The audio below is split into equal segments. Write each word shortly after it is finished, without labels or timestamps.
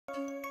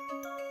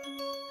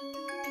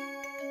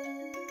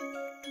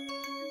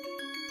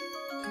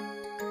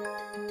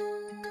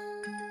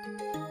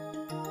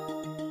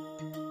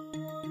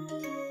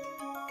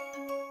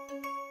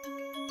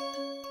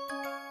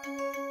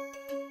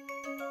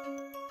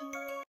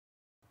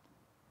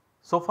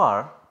So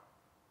far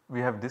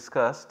we have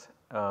discussed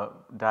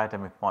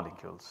diatomic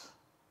molecules.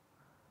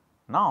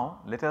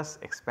 Now let us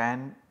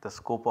expand the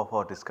scope of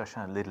our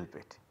discussion a little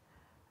bit,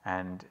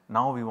 and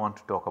now we want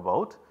to talk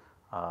about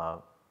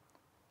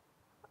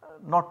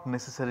not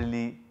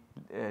necessarily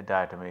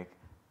diatomic,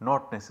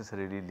 not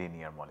necessarily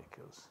linear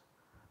molecules.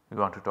 We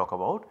want to talk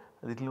about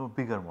a little more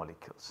bigger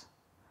molecules,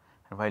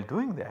 and while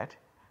doing that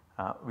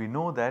we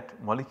know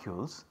that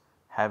molecules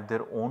have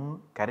their own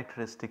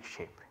characteristic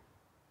shape,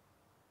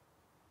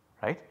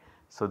 right.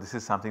 So, this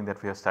is something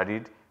that we have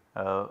studied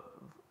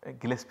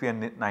Gillespie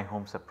and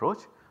Nyholm's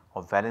approach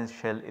of valence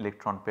shell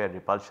electron pair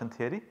repulsion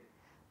theory.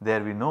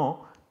 There we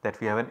know that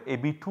we have an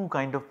AB2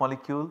 kind of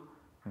molecule,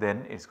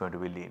 then it is going to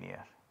be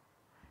linear.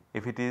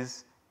 If it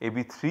is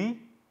AB3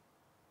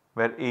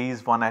 where A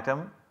is one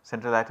atom,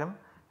 central atom,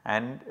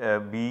 and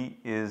B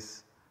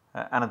is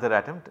another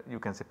atom, you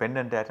can say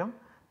pendant atom,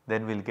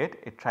 then we will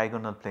get a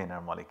trigonal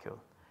planar molecule.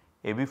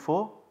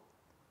 AB4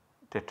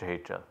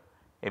 tetrahedral,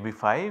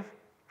 AB5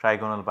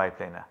 trigonal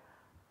biplanar,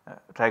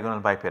 trigonal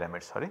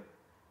bipyramid, sorry,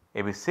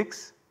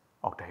 AB6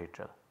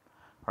 octahedral,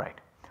 right.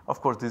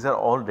 Of course, these are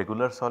all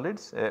regular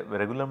solids,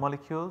 regular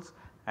molecules,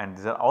 and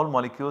these are all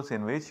molecules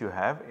in which you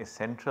have a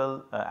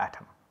central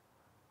atom,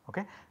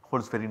 okay,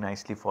 holds very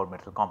nicely for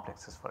metal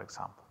complexes, for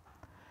example.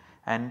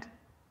 And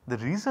the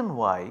reason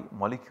why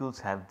molecules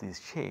have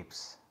these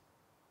shapes,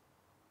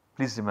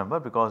 please remember,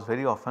 because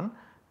very often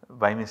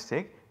by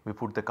mistake we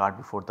put the cart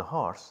before the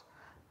horse.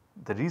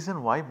 The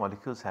reason why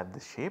molecules have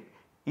this shape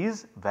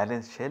is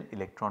valence shell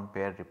electron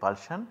pair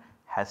repulsion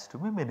has to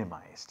be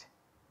minimized.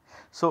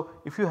 So,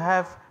 if you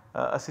have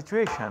a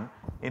situation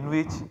in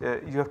which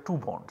you have two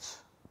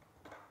bonds,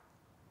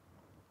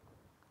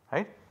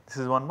 right, this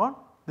is one bond,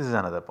 this is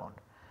another bond.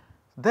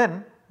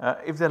 Then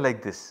if they are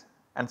like this,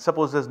 and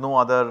suppose there is no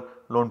other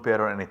lone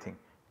pair or anything,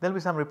 there will be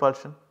some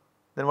repulsion.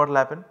 Then what will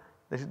happen?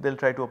 They will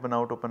try to open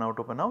out, open out,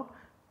 open out.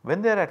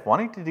 When they are at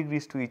 180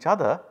 degrees to each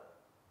other,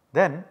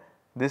 then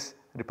this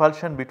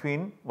repulsion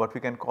between what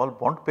we can call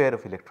bond pair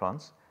of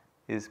electrons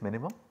is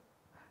minimum.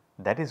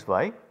 That is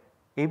why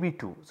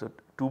AB2. So,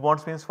 2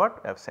 bonds means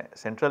what? A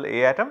central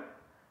A atom,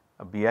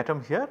 a B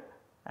atom here,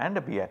 and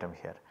a B atom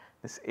here.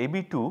 This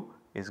AB2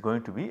 is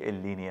going to be a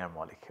linear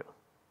molecule.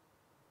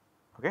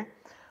 Okay.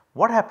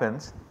 What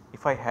happens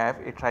if I have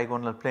a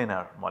trigonal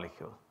planar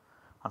molecule?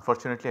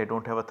 Unfortunately, I do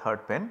not have a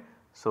third pen,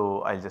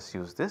 so I will just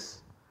use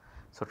this.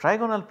 So,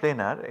 trigonal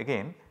planar,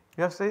 again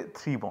you have say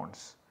 3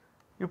 bonds,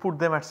 you put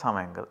them at some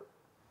angle,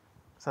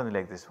 something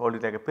like this, hold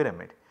it like a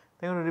pyramid,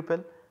 they are going to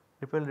repel,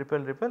 repel, repel,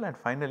 repel, and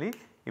finally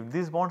if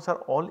these bonds are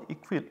all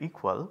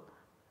equal,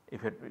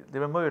 if you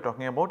remember we are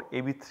talking about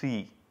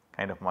AB3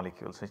 kind of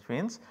molecules, which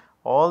means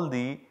all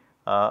the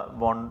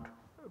bond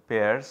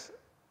pairs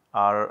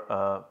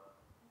are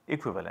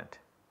equivalent,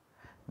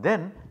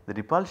 then the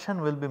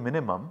repulsion will be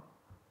minimum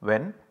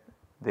when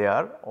they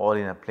are all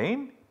in a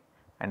plane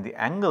and the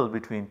angle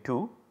between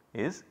two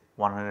is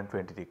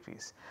 120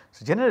 degrees.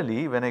 So,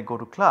 generally when I go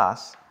to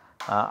class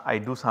I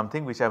do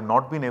something which I have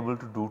not been able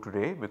to do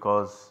today,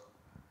 because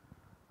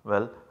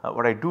well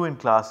what I do in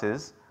class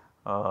is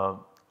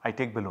I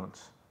take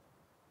balloons,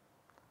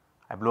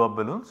 I blow up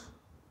balloons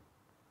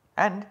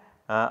and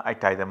I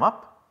tie them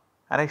up,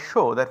 and I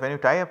show that when you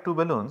tie up 2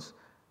 balloons,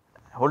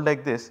 hold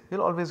like this, you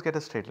will always get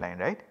a straight line,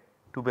 right,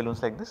 2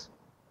 balloons like this.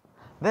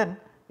 Then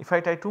if I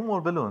tie 2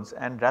 more balloons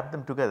and wrap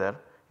them together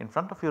in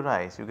front of your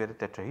eyes, you get a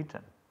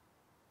tetrahedron.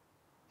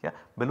 Yeah,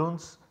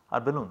 balloons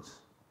are balloons,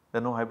 there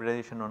is no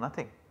hybridization, no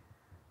nothing.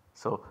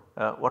 So,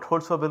 what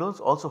holds for balloons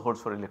also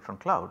holds for electron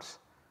clouds,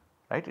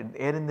 right,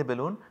 air in the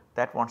balloon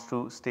that wants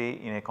to stay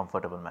in a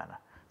comfortable manner.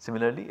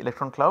 Similarly,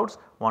 electron clouds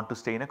want to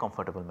stay in a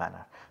comfortable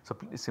manner. So,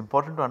 it is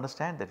important to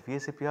understand that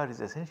VSEPR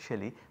is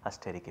essentially a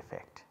steric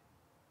effect.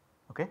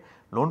 Okay.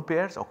 Lone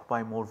pairs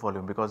occupy more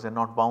volume because they are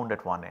not bound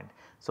at one end.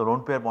 So,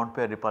 lone pair bond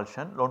pair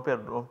repulsion, lone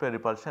pair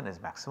repulsion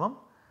is maximum,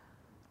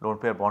 lone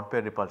pair bond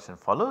pair repulsion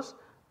follows,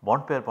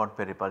 bond pair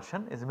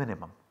repulsion is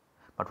minimum.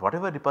 But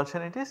whatever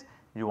repulsion it is,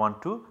 you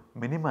want to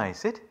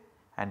minimize it,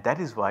 and that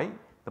is why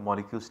the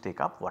molecules take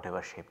up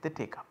whatever shape they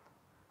take up.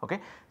 Okay.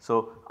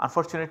 So,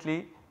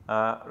 unfortunately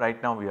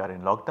right now we are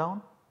in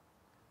lockdown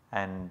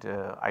and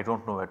I do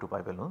not know where to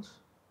buy balloons,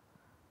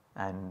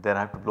 and then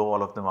I have to blow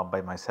all of them up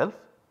by myself.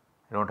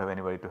 I do not have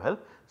anybody to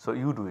help. So,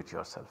 you do it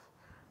yourself.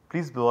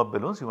 Please blow up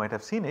balloons, you might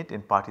have seen it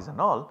in parties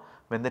and all.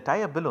 When they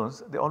tie up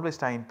balloons, they always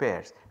tie in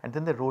pairs and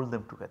then they roll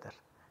them together,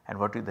 and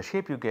the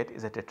shape you get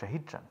is a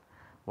tetrahedron.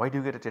 Why do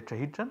you get a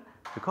tetrahedron?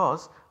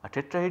 Because a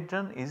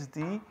tetrahedron is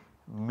the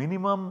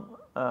minimum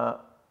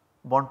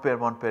bond pair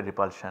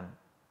repulsion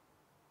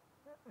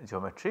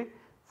geometry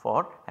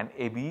for an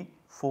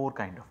AB4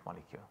 kind of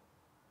molecule.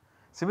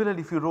 Similarly,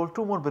 if you roll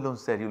 2 more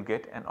balloons there, you will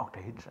get an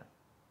octahedron,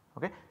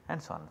 okay,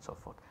 and so on and so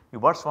forth. You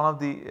burst one of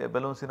the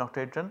balloons in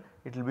octahedron,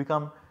 it will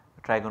become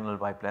trigonal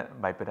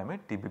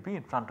bipyramid TBP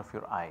in front of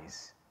your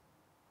eyes.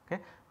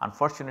 Okay.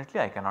 Unfortunately,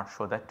 I cannot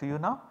show that to you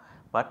now,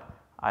 but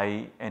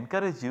I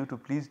encourage you to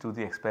please do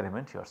the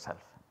experiment yourself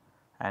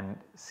and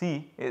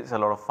see, it is a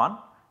lot of fun.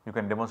 You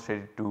can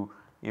demonstrate it to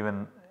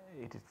even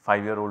it is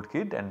 5-year-old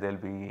kid and they will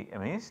be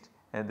amazed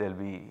and they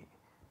will be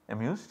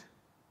amused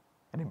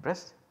and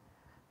impressed,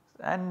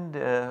 and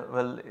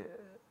well,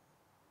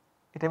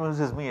 it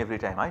amuses me every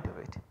time I do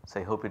it.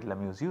 So, I hope it will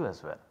amuse you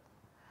as well,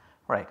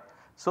 right.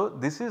 So,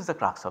 this is the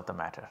crux of the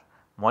matter.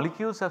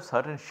 Molecules have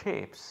certain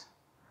shapes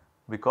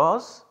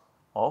because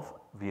of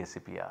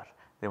VSEPR.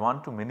 They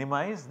want to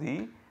minimize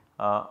the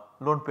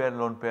lone pair,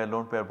 lone pair,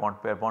 lone pair,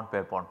 bond pair, bond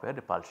pair, bond pair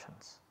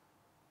repulsions.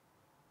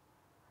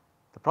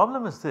 The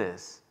problem is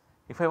this: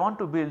 if I want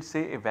to build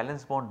say a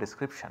valence bond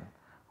description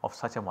of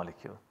such a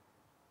molecule,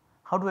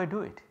 how do I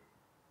do it?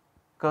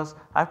 Because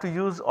I have to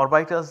use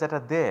orbitals that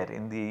are there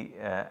in the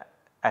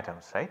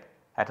atoms, right,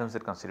 atoms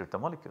that constitute the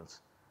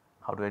molecules.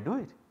 How do I do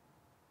it?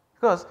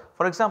 Because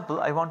for example,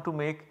 I want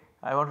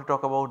to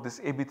talk about this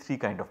AB3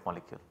 kind of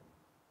molecule,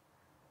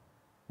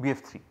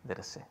 BF3 let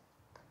us say.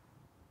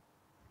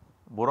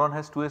 Boron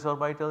has 2s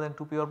orbital and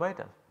 2p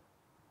orbital.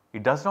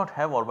 It does not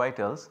have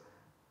orbitals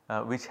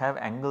which have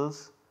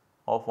angles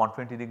of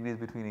 120 degrees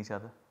between each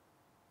other.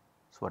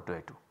 So, what do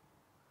I do?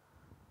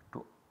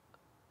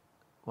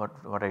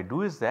 What I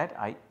do is that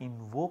I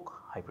invoke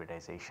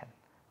hybridization,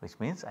 which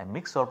means I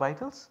mix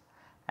orbitals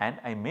and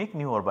I make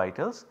new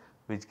orbitals,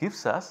 which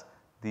gives us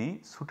the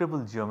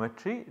suitable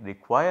geometry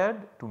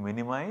required to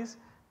minimize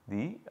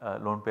the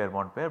lone pair,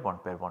 bond pair,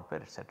 bond pair, bond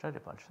pair, etc.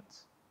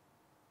 repulsions.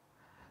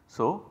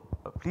 So,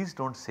 please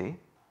do not say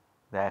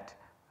that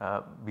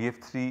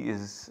BF3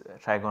 is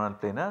trigonal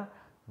planar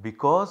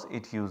because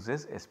it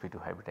uses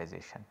sp2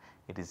 hybridization.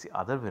 It is the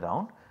other way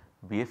around.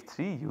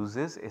 BF3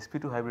 uses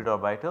sp2 hybrid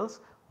orbitals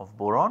of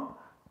boron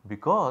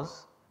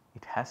because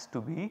it has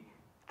to be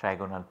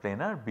trigonal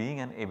planar,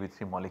 being an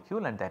AB3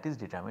 molecule, and that is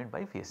determined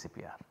by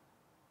VSEPR,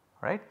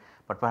 right.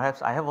 But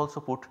perhaps I have also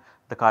put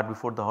the cart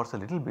before the horse a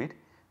little bit,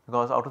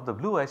 because out of the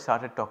blue I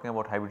started talking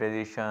about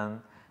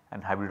hybridization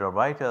and hybrid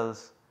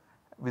orbitals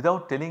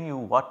without telling you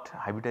what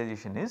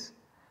hybridization is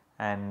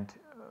and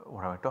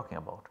what am I talking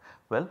about.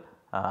 Well,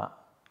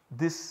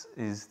 this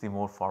is the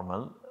more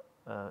formal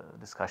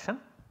discussion.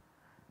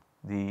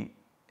 The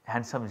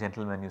handsome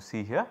gentleman you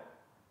see here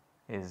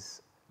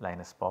is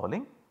Linus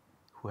Pauling,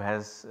 who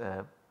has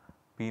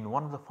been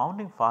one of the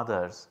founding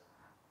fathers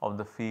of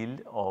the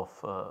field of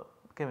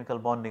chemical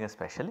bonding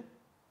especially,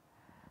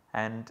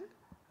 and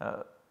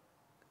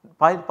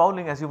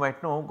Pauling, as you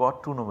might know,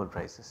 got 2 Nobel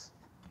Prizes,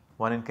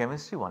 one in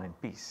chemistry, one in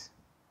peace.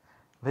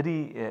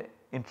 Very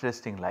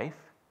interesting life,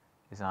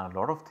 he has done a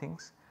lot of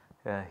things.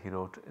 He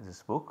wrote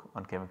this book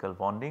on chemical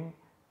bonding,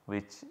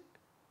 which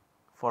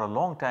for a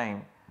long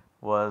time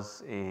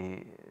was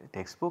a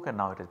textbook and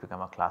now it has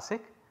become a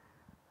classic.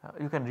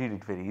 You can read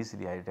it very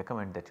easily. I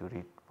recommend that you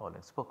read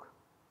Pauling's book.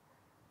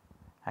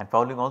 And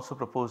Pauling also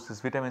proposed this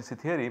vitamin C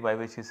theory, by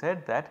which he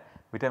said that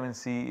vitamin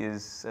C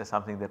is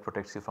something that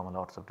protects you from a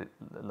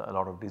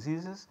lot of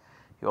diseases.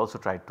 He also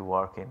tried to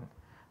work in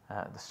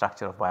the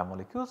structure of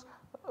biomolecules.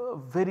 A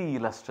very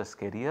illustrious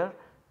career,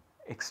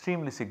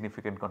 extremely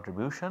significant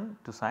contribution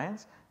to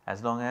science.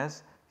 As long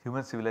as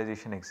human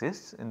civilization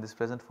exists in this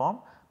present form,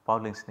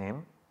 Pauling's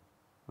name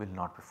will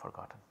not be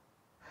forgotten.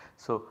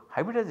 So,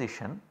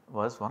 hybridization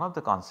was one of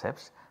the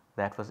concepts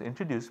that was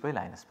introduced by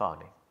Linus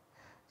Pauling.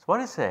 So,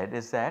 what he said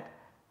is that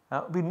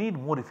we need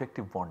more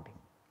effective bonding.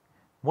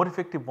 More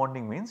effective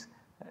bonding means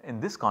in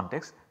this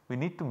context we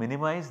need to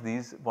minimize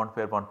these bond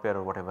pair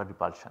or whatever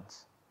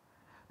repulsions.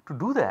 To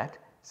do that,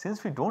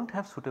 since we do not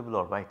have suitable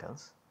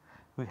orbitals,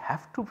 we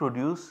have to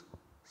produce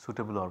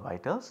suitable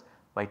orbitals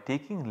by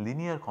taking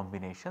linear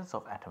combinations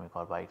of atomic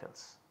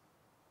orbitals.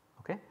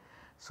 Okay.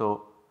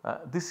 So,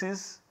 this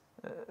is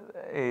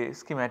a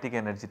schematic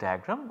energy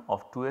diagram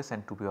of 2s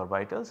and 2p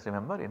orbitals,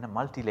 remember, in a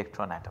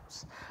multi-electron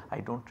atoms. I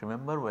do not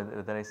remember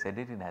whether I said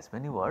it in as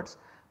many words,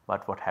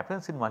 but what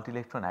happens in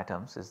multi-electron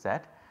atoms is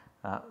that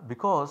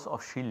because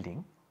of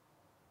shielding,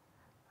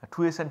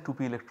 2s and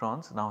 2p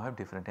electrons now have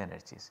different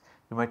energies.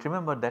 You might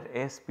remember that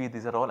s, p,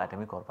 these are all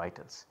atomic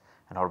orbitals,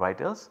 and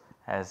orbitals,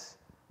 as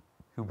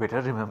you better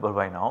remember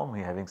by now,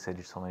 me having said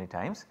it so many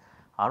times,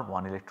 are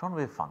 1 electron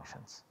wave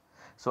functions.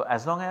 So,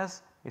 as long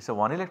as it is a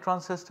 1 electron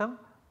system,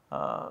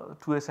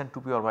 2s and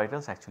 2p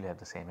orbitals actually have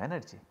the same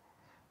energy.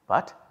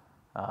 But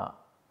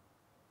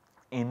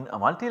in a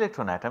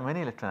multi-electron atom,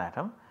 many electron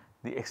atom,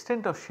 the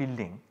extent of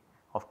shielding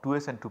of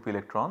 2s and 2p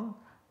electron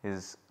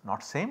is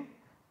not same.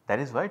 That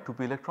is why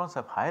 2p electrons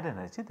have higher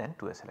energy than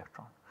 2s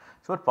electron.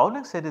 So, what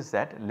Pauling said is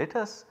that let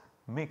us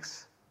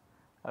mix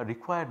a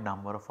required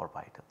number of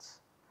orbitals,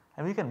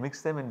 and we can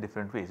mix them in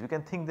different ways. We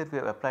can think that we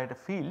have applied a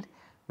field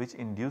which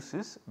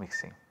induces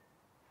mixing,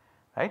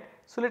 right.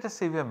 So, let us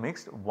say we have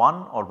mixed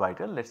one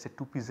orbital, let us say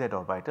 2pz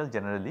orbital.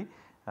 Generally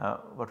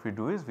what we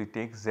do is we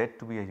take z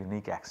to be a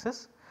unique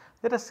axis.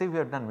 Let us say we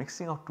have done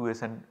mixing of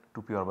 2s and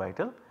 2p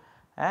orbital,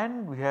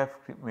 and we have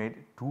made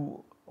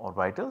 2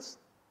 orbitals.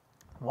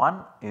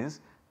 One is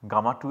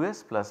gamma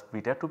 2s plus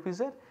beta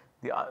 2pz,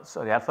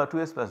 sorry, alpha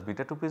 2s plus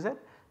beta 2pz,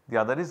 the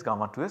other is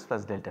gamma 2s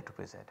plus delta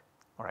 2pz,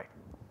 alright.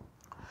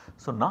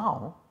 So,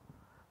 now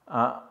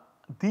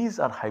these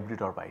are hybrid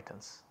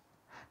orbitals,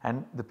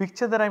 and the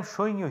picture that I am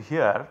showing you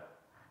here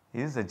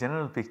is a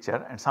general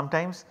picture, and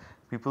sometimes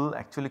people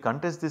actually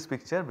contest this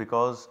picture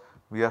because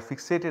we are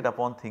fixated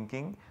upon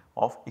thinking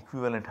of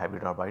equivalent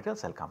hybrid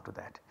orbitals. I will come to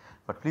that.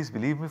 But please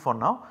believe me for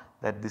now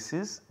that this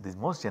is the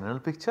most general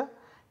picture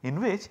in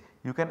which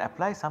you can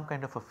apply some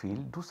kind of a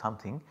field, do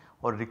something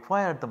or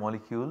require the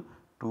molecule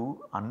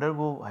to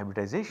undergo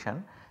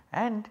hybridization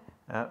and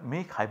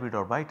make hybrid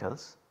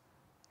orbitals,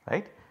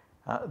 right.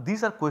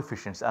 These are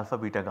coefficients alpha,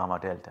 beta, gamma,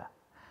 delta.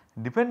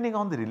 Depending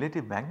on the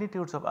relative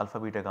magnitudes of alpha,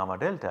 beta, gamma,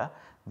 delta,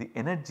 the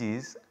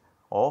energies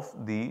of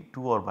the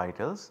two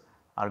orbitals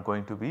are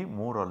going to be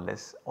more or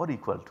less or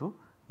equal to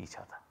each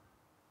other.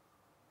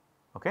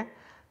 Okay.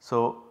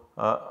 So,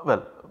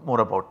 well,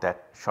 more about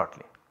that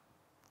shortly.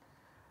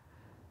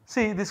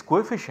 See, these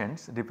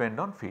coefficients depend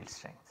on field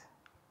strength,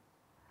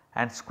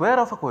 and square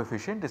of a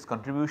coefficient is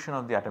contribution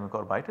of the atomic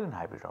orbital in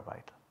hybrid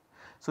orbital.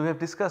 So, we have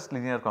discussed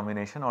linear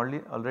combination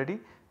already.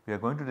 We are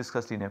going to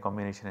discuss linear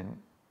combination in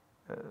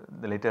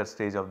the later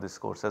stage of this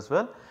course as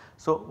well.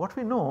 So, what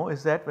we know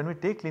is that when we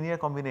take linear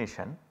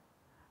combination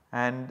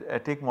and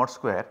take mod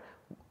square,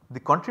 the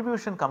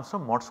contribution comes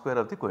from mod square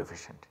of the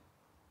coefficient.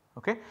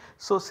 Okay.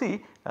 So,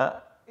 see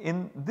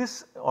in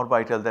this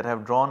orbital that I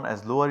have drawn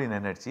as lower in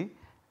energy,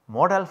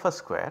 mod alpha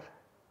square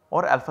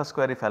or alpha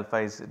square if alpha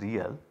is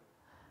real,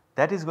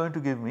 that is going to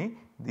give me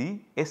the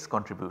S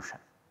contribution.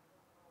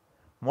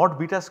 Mod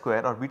beta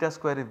square or beta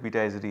square if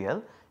beta is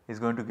real is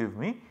going to give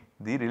me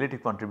the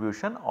relative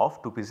contribution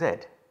of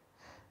 2pz.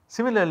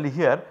 Similarly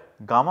here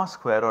gamma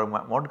square or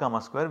mod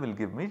gamma square will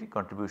give me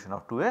contribution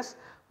of 2s,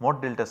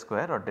 mod delta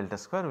square or delta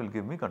square will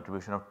give me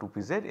contribution of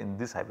 2pz in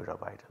this hybrid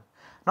orbital.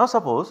 Now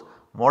suppose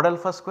mod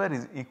alpha square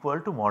is equal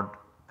to mod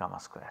gamma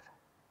square,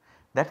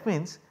 that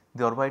means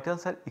the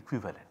orbitals are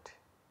equivalent.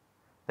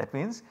 That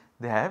means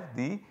they have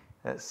the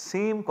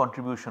same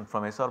contribution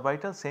from s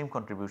orbital, same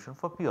contribution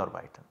for p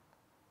orbital.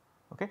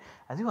 Okay.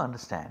 As you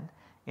understand,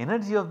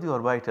 energy of the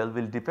orbital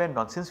will depend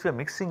on, since we are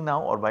mixing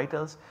now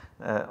orbitals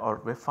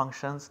or wave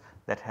functions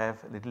that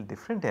have little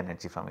different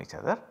energy from each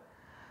other.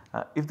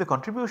 If the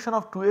contribution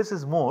of 2s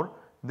is more,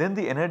 then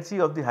the energy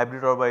of the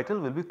hybrid orbital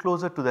will be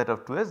closer to that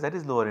of 2s, that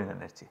is lower in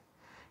energy.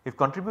 If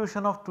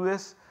contribution of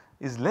 2s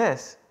is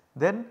less,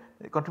 then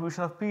the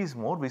contribution of p is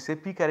more, we say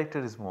p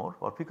character is more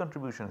or p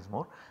contribution is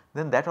more,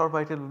 then that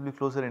orbital will be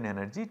closer in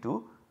energy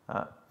to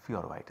phi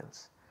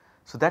orbitals.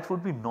 So, that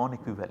would be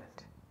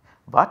non-equivalent.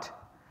 But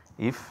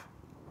if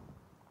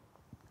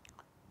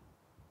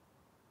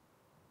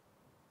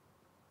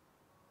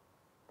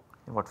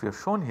what we have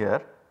shown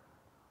here,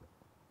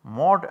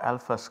 mod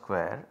alpha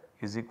square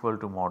is equal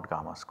to mod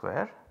gamma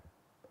square,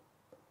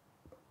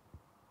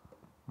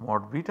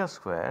 mod beta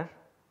square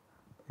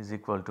is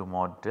equal to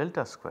mod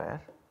delta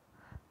square,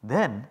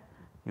 then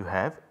you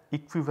have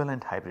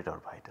equivalent hybrid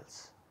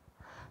orbitals.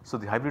 So,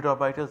 the hybrid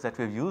orbitals that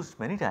we have used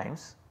many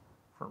times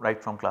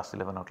right from class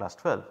 11 or class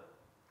 12,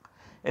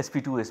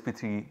 sp2,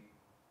 sp3,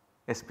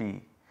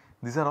 sp,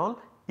 these are all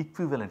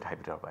equivalent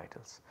hybrid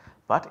orbitals,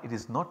 but it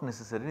is not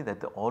necessary that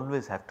they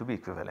always have to be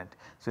equivalent.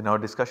 So, in our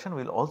discussion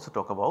we will also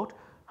talk about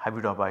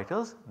hybrid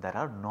orbitals that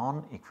are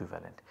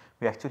non-equivalent.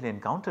 We actually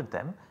encountered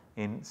them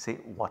in say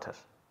water.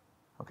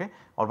 Okay.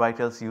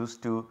 Orbitals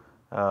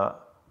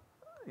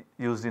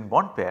used in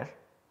bond pair,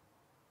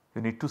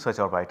 you need two such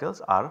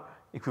orbitals are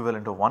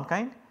equivalent of one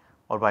kind,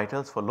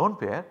 orbitals for lone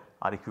pair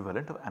are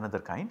equivalent of another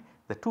kind,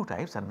 the two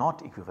types are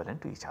not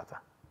equivalent to each other.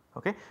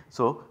 Okay.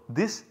 So,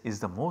 this is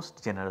the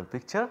most general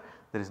picture,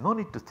 there is no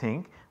need to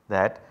think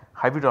that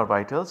hybrid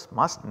orbitals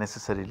must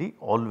necessarily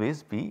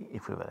always be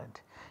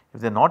equivalent.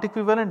 If they are not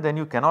equivalent, then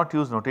you cannot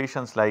use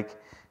notations like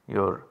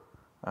your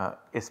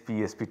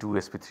sp, sp2,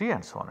 sp3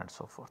 and so on and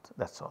so forth,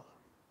 that is all.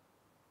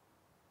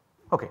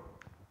 Okay.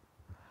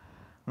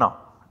 Now,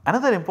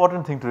 another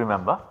important thing to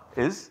remember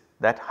is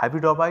that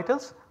hybrid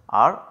orbitals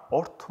are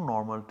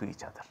orthonormal to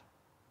each other.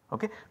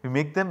 Okay. We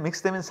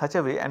mix them in such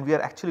a way, and we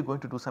are actually going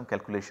to do some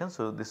calculations.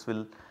 So, this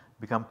will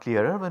become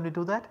clearer when we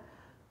do that.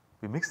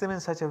 We mix them in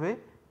such a way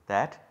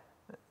that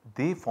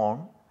they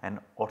form an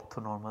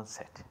orthonormal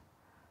set.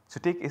 So,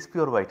 take sp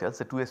orbitals,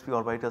 the two sp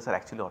orbitals are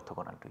actually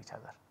orthogonal to each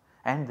other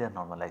and they are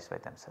normalized by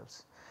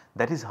themselves.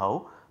 That is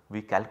how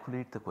we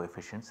calculate the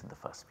coefficients in the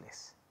first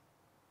place.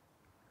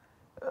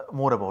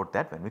 More about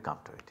that when we come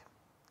to it.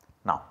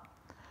 Now,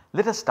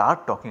 let us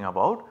start talking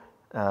about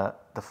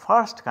the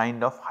first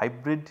kind of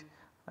hybrid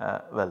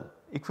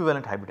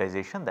equivalent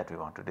hybridization that we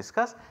want to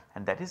discuss,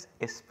 and that is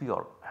sp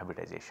or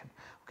hybridization.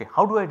 Okay,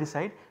 how do I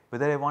decide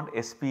whether I want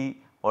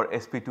sp or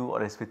sp2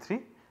 or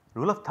sp3?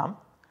 Rule of thumb,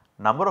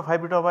 number of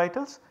hybrid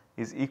orbitals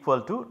is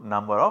equal to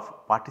number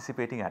of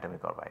participating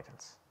atomic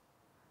orbitals.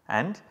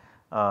 And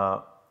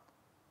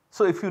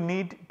so, if you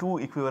need two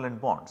equivalent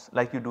bonds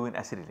like you do in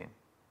acetylene,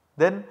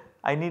 then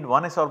I need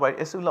one s orbital,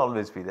 s will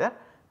always be there,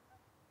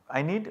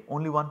 I need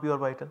only one p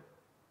orbital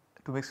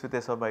to mix with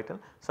s orbital.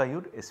 So, I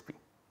use sp.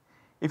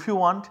 If you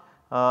want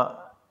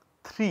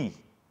 3,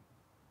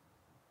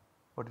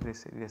 what did I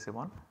say? Did I say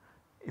 1?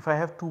 If I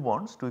have two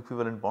bonds, two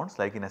equivalent bonds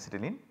like in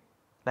acetylene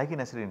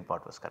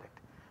part was correct,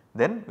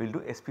 then we will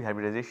do sp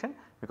hybridization,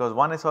 because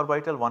one s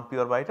orbital, one p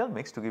orbital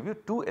makes to give you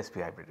 2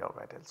 sp hybrid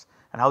orbitals,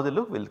 and how they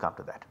look we will come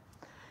to that.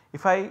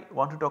 If I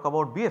want to talk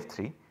about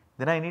BF3,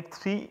 then I need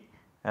 3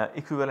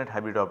 equivalent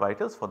hybrid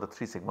orbitals for the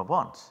 3 sigma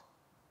bonds,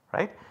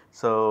 right.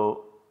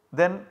 So,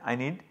 then I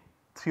need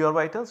 3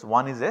 orbitals,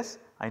 one is s,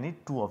 I need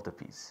 2 of the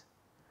p's.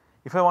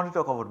 If I want to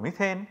talk about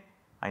methane,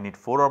 I need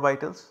 4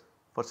 orbitals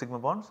for sigma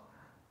bonds,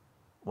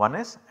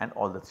 1s and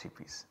all the 3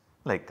 p's,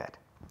 like that.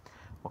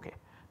 Okay.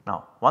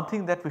 Now, one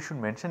thing that we should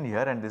mention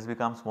here, and this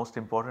becomes most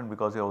important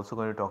because we are also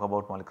going to talk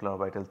about molecular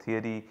orbital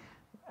theory,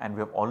 and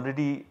we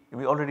already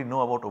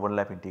know about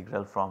overlap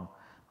integral from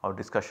our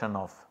discussion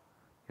of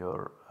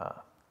your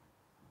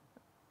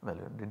well,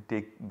 you did not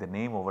take the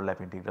name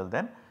overlap integral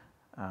then,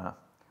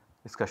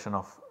 discussion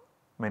of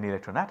many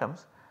electron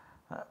atoms.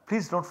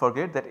 Please do not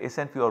forget that s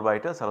and p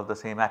orbitals are of the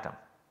same atom.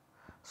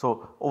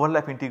 So,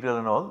 overlap integral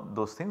and all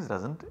those things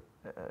do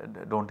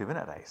not even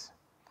arise.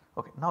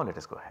 Okay, now let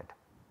us go ahead.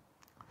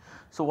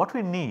 So, what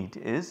we need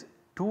is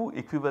 2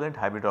 equivalent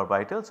hybrid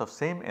orbitals of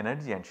same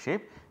energy and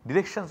shape.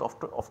 Directions of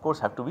course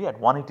have to be at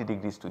 180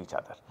 degrees to each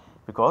other,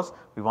 because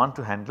we want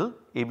to handle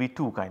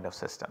AB2 kind of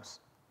systems.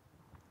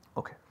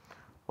 Okay.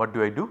 What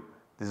do I do?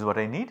 This is what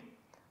I need.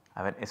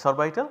 I have an s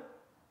orbital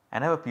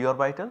and I have a p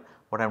orbital.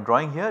 What I am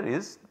drawing here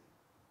is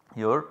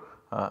your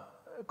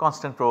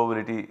constant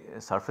probability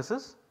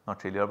surfaces,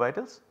 not really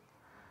orbitals.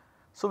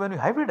 So, when we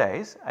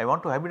hybridize, I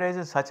want to hybridize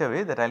in such a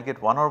way that I will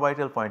get one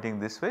orbital pointing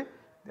this way,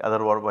 the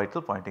other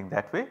orbital pointing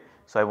that way.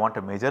 So, I want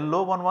a major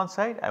lobe on one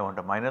side, I want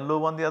a minor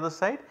lobe on the other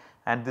side,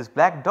 and this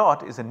black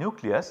dot is a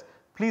nucleus.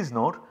 Please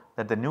note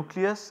that the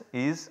nucleus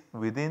is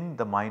within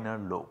the minor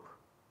lobe.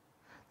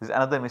 This is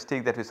another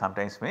mistake that we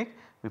sometimes make.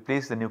 We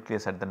place the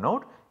nucleus at the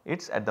node,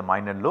 it is at the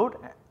minor lobe,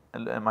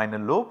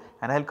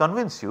 and I will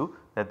convince you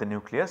that the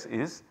nucleus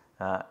is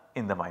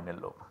in the minor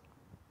lobe.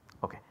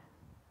 Okay.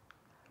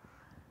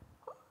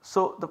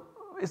 So,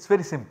 it is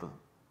very simple.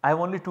 I have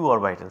only 2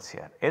 orbitals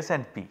here, s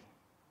and p,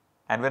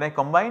 and when I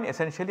combine,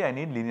 essentially I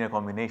need linear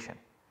combination.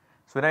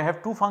 So, when I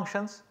have 2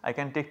 functions, I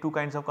can take 2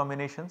 kinds of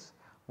combinations,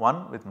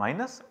 one with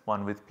minus,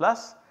 one with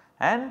plus,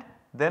 and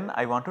then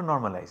I want to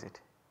normalize it,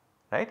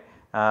 right.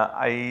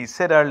 I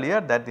said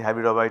earlier that the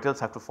hybrid orbitals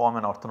have to form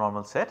an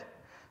orthonormal set.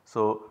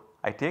 So,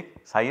 I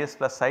take psi s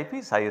plus psi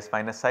p, psi s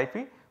minus psi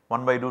p,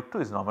 1 by root 2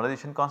 is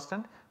normalization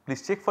constant.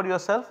 Please check for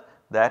yourself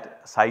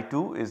that psi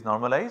 2 is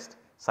normalized,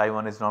 psi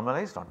 1 is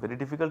normalized, not very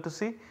difficult to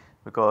see,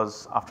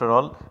 because after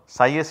all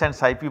psi s and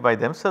psi p by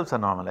themselves are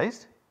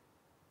normalized.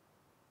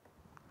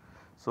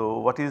 So,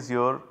 what is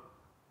your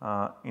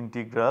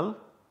integral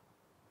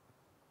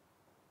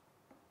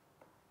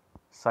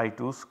psi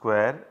 2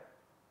 square,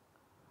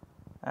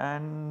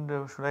 and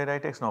should I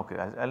write x? No, okay,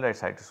 I will write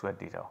psi 2 square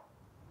d tau,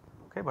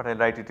 okay, but I will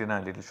write it in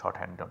a little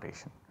shorthand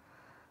notation.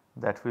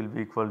 That will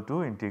be equal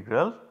to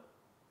integral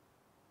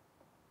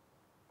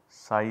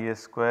psi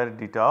s square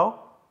d tau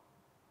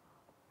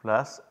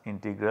plus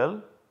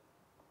integral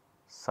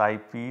psi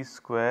p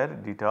square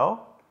d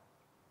tau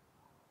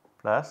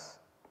plus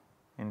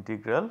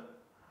integral,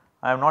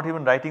 I am not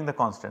even writing the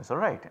constants,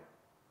 alright.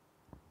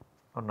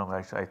 Oh no,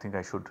 I think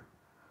I should.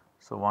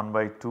 So, 1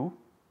 by 2,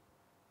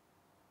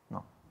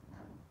 no,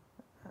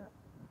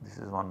 this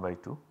is 1 by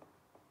 2,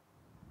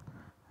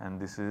 and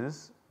this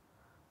is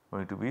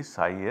going to be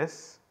psi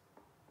s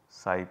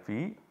psi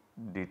p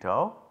d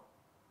tau,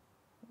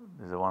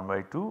 this is a 1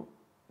 by 2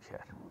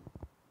 here,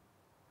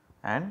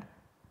 and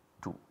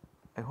 2.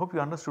 I hope you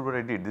understood what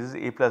I did. This is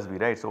a plus b,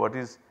 right. So, what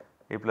is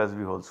a plus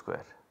b whole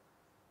square?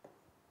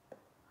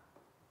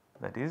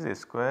 That is a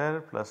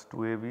square plus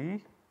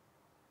 2ab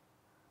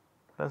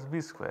plus b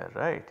square,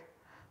 right.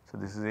 So,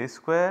 this is a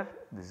square,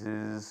 this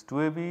is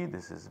 2ab,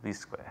 this is b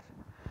square.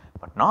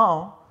 But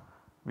now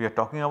we are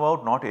talking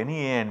about not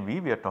any a and b,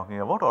 we are talking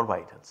about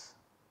orbitals.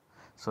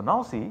 So,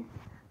 now see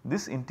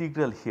this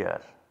integral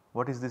here,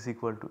 what is this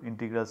equal to?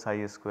 Integral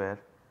psi s square,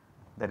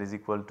 that is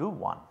equal to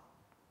 1,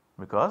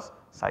 because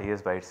psi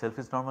s by itself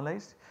is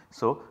normalized.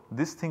 So,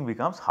 this thing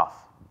becomes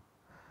half.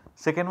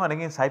 Second one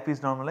again psi p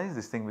is normalized,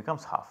 this thing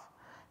becomes half,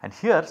 and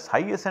here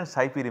psi s and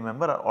psi p,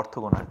 remember, are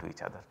orthogonal to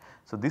each other.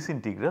 So, this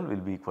integral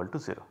will be equal to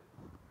 0,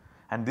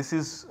 and this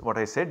is what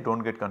I said, do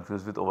not get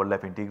confused with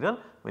overlap integral.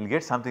 We will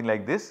get something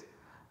like this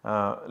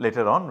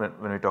later on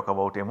when we talk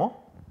about MO.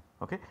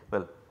 Okay.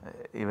 Well,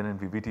 even in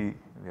VBT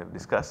we have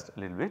discussed a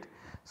little bit.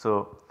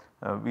 So,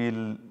 we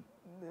will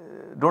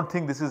do not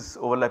think this is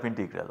overlap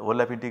integral.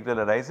 Overlap integral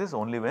arises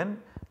only when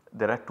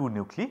there are 2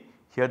 nuclei,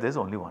 here there is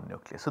only 1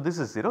 nucleus. So, this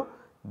is 0,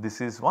 this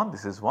is 1,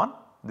 this is 1,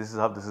 this is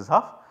half, this is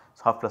half.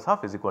 So, half plus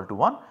half is equal to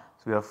 1.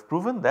 So, we have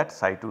proven that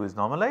psi 2 is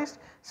normalized.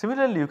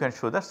 Similarly, you can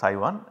show that psi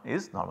 1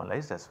 is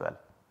normalized as well.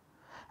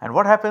 And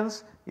what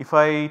happens if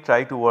I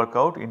try to work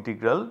out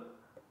integral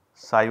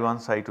psi 1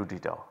 psi 2 d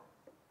tau?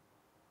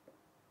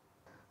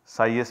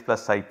 Psi s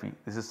plus psi p,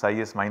 this is psi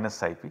s minus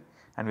psi p,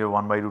 and we have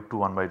 1 by root 2,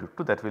 1 by root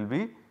 2, that will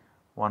be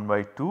 1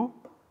 by 2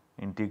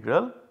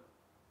 integral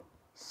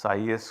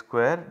psi s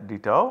square d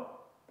tau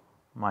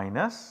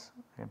minus,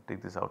 I can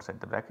take this outside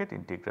the bracket,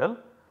 integral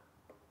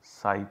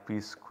psi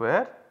p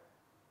square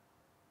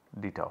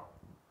d tau.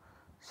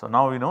 So,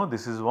 now we know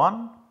this is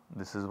 1,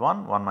 this is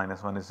 1, 1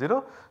 minus 1 is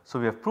 0. So,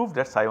 we have proved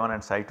that psi 1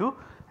 and psi 2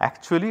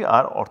 actually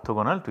are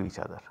orthogonal to each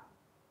other.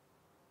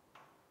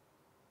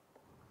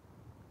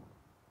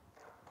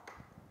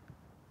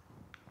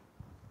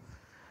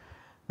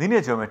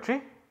 Linear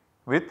geometry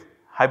with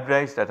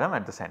hybridized atom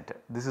at the center.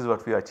 This is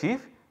what we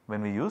achieve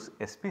when we use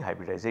sp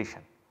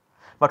hybridization.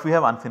 But we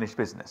have unfinished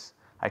business.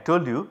 I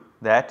told you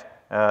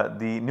that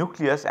the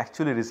nucleus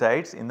actually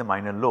resides in the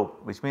minor lobe,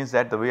 which means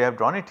that the way I have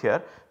drawn it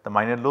here, the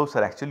minor lobes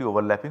are actually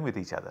overlapping with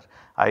each other.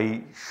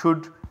 I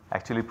should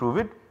actually prove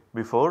it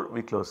before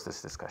we close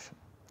this discussion.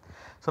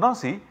 So, now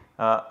see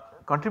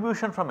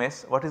contribution from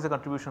S, what is the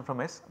contribution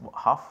from S?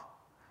 Half.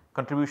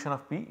 Contribution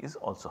of P is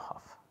also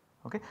half.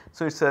 Okay.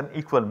 So, it is an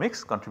equal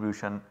mix,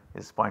 contribution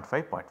is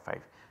 0.5,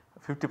 0.5,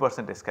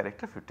 50% S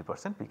character,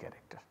 50% P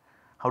character.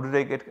 How did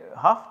I get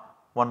half?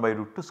 1 by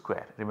root 2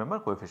 square, remember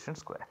coefficient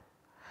square.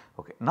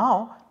 Okay.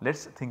 Now, let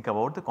us think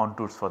about the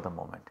contours for the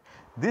moment.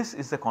 This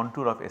is the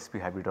contour of sp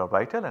hybrid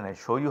orbital and I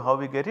show you how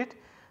we get it.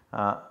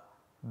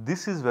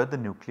 This is where the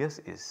nucleus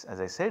is. As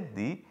I said,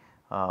 the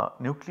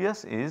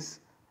nucleus is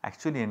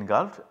actually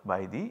engulfed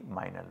by the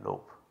minor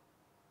lobe.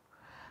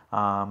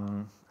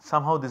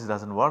 Somehow this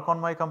does not work on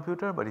my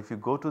computer, but if you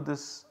go to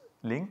this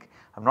link,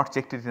 I have not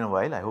checked it in a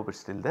while, I hope it is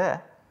still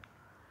there.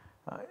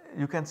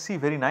 You can see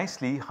very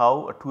nicely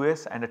how a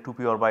 2s and a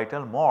 2p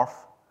orbital morph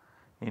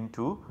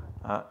into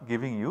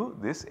giving you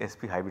this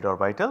sp hybrid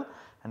orbital,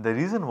 and the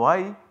reason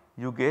why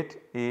you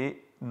get a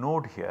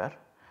node here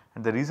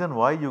and the reason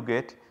why you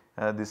get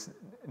this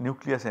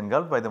nucleus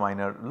engulfed by the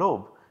minor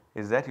lobe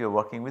is that you are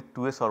working with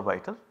 2s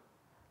orbital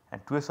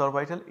and 2s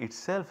orbital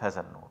itself has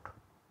a node,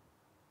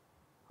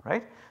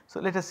 right. So,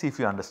 let us see if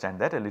you understand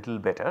that a little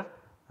better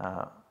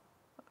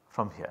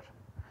from here.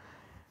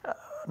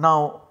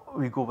 Now,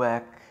 we go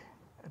back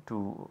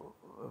to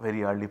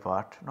very early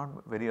part, not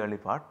very early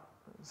part,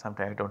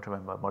 sometime I do not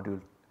remember, module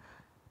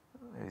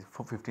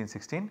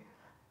 15-16,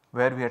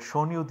 where we had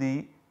shown you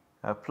the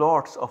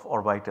plots of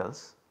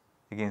orbitals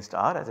against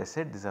R. As I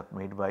said, these are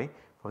made by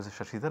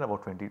Professor Shashidhar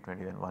about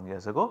 21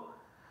 years ago.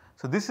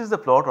 So, this is the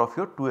plot of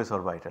your 2s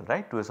orbital,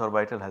 right. 2s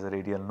orbital has a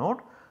radial node,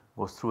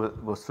 goes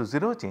through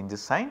 0,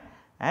 changes sign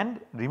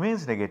and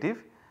remains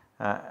negative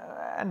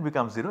and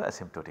becomes 0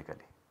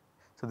 asymptotically.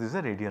 So, this is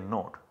a radial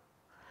node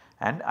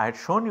and I had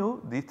shown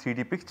you the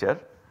 3D picture.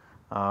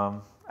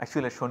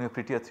 Actually I have shown you a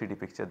prettier 3D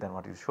picture than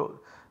what you show,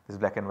 this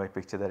black and white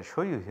picture that I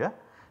show you here,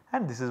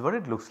 and this is what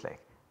it looks like.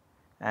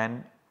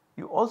 And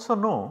you also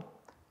know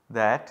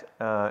that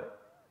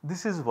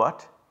this is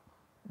what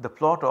the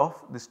plot of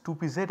this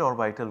 2pz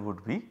orbital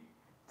would be,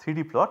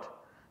 3D plot,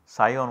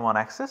 psi on one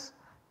axis,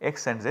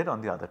 x and z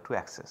on the other two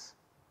axes,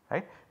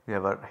 right. We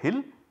have a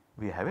hill,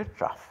 we have a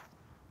trough,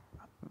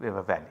 we have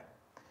a valley.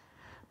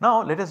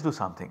 Now, let us do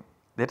something.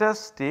 Let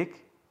us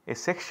take a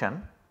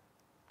section,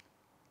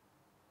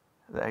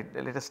 right,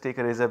 let us take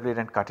a razor blade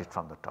and cut it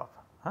from the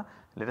top.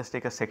 Let us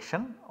take a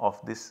section of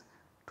this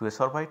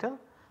 2s orbital,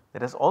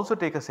 let us also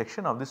take a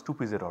section of this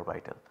 2pz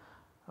orbital.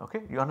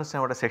 Okay. You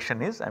understand what a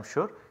section is, I am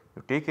sure.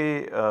 You take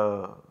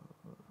a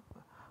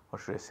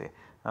what should I say,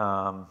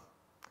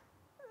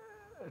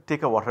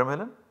 take a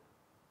watermelon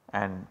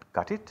and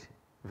cut it.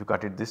 If you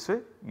cut it this way,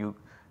 you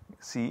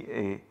see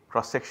a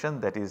cross section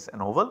that is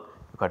an oval,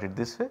 you cut it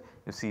this way,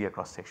 you see a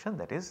cross section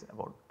that is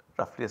about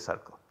roughly a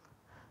circle.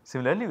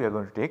 Similarly, we are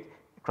going to take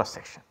a cross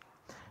section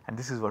and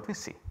this is what we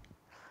see.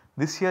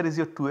 This here is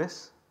your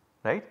 2s,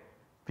 right,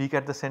 peak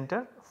at the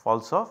center,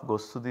 falls off,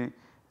 goes to the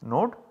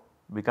node,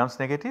 becomes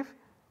negative,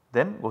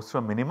 then goes to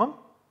a minimum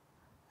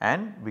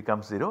and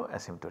becomes 0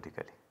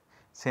 asymptotically.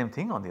 Same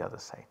thing on the other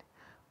side.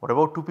 What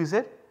about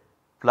 2pz?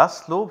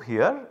 Plus lobe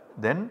here,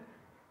 then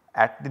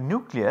at the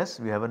nucleus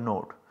we have a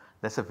node.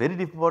 That is a very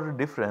important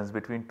difference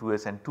between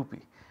 2s and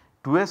 2p.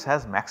 2s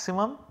has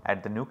maximum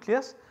at the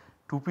nucleus,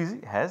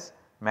 2p has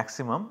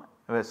maximum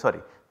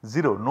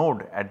 0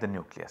 node at the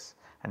nucleus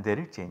and there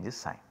it changes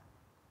sign.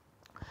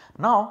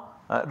 Now,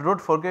 do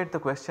not forget the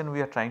question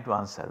we are trying to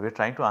answer. We are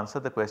trying to answer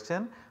the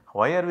question,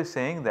 why are we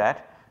saying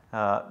that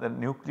the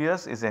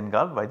nucleus is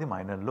engulfed by the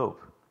minor lobe.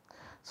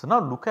 So, now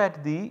look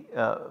at the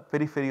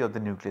periphery of the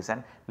nucleus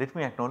and let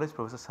me acknowledge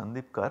Professor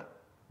Sandeep Kar,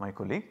 my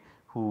colleague,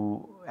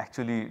 who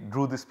actually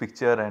drew this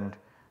picture and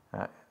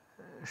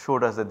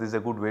showed us that this is a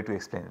good way to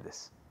explain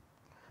this.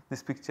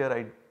 This picture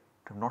I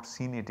have not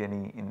seen it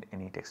in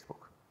any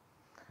textbook.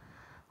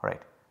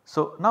 Alright.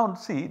 So, now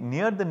see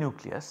near the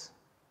nucleus,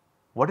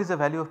 what is the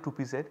value of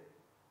 2pz?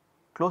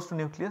 Close to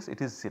nucleus it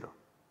is 0.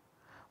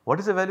 What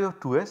is the value of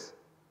 2s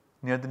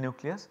near the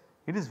nucleus?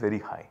 It is very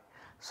high.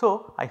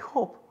 So, I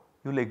hope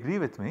you will agree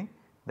with me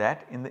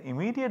that in the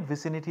immediate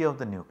vicinity of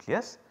the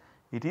nucleus,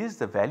 it is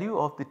the value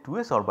of the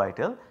 2s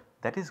orbital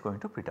that is going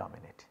to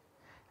predominate.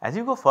 As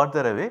you go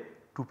further away,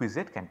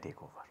 2pz can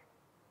take over.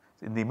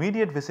 So, in the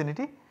immediate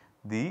vicinity,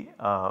 the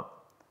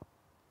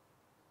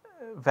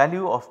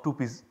value of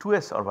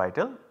 2s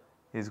orbital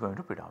is going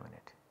to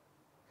predominate.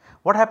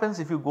 What happens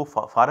if you go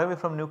far away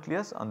from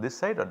nucleus on this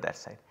side or that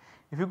side?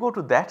 If you go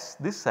to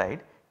this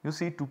side, you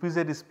see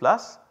 2pz is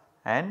plus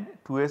and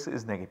 2s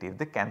is negative,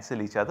 they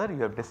cancel each other,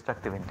 you have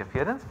destructive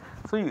interference.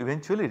 So, you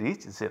eventually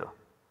reach 0.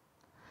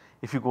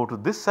 If you go to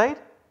this side,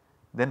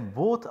 then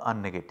both are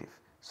negative.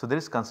 So, there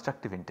is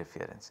constructive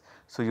interference.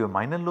 So, your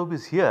minor lobe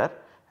is here,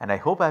 and I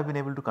hope I have been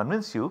able to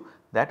convince you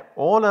that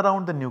all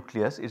around the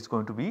nucleus it is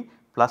going to be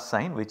plus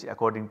sign, which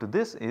according to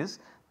this is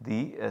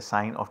the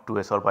sign of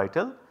 2s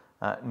orbital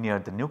near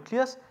the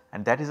nucleus,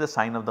 and that is the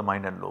sign of the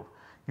minor lobe.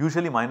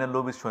 Usually minor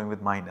lobe is showing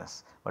with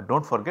minus, but do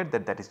not forget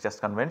that that is just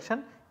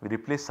convention. We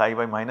replace psi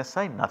by minus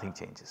psi, nothing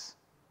changes,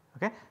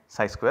 okay.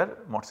 Psi square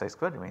mod psi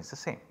square remains the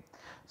same.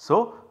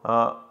 So,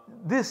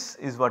 this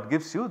is what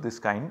gives you this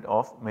kind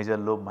of major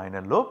lobe,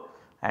 minor lobe,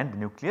 and the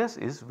nucleus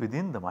is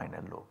within the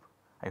minor lobe.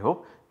 I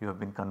hope you have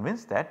been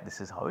convinced that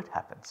this is how it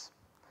happens.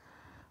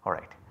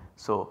 Alright.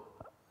 So,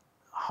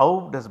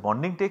 how does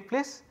bonding take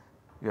place?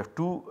 You have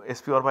two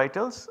sp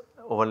orbitals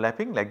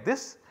overlapping like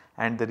this,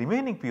 and the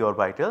remaining p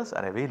orbitals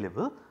are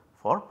available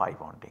for pi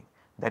bonding.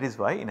 That is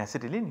why in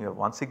acetylene you have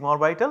one sigma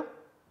orbital,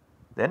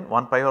 then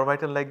one pi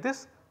orbital like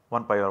this,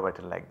 one pi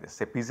orbital like this.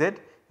 Say pz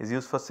is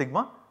used for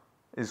sigma,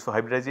 is for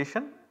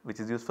hybridization, which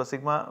is used for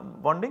sigma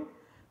bonding.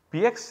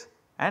 Px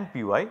and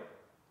py, or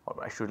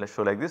I should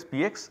show like this,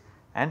 px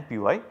and py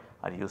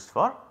are used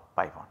for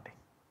pi bonding,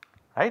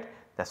 right.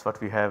 That is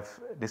what we have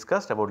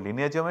discussed about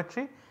linear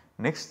geometry.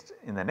 Next,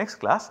 in the next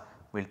class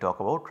we will talk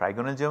about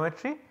trigonal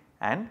geometry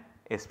and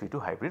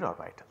sp2 hybrid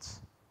orbitals.